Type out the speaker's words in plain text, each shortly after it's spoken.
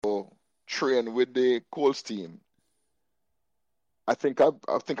train with the Colts team, I think I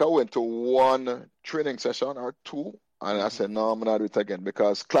went to one training session or two, and I said, no, I'm not do it again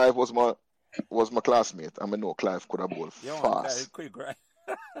because Clive was my classmate. I know Clive could have bowled fast. Quick, right?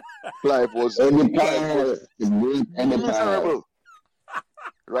 Clive was miserable.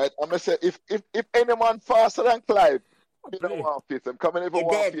 Right? I'm gonna say if any man faster than Clive, you don't want to face him. Come and even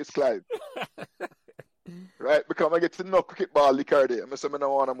want to face Clive. Right? Because I get to know cricket ball the card. I'm gonna say I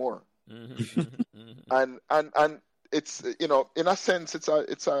don't want more. And it's, you know, in a sense it's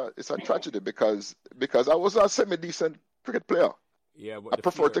a tragedy because I was a semi-decent cricket player. Yeah, but I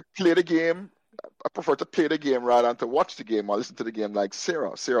prefer to play the game. I prefer to play the game rather than to watch the game or listen to the game like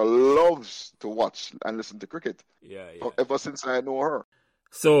Sarah. Sarah loves to watch and listen to cricket. Yeah. Ever since I know her.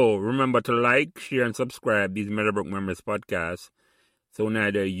 So remember to like, share, and subscribe these Meadowbrook Memories podcasts so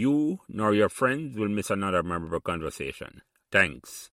neither you nor your friends will miss another Meadowbrook conversation. Thanks.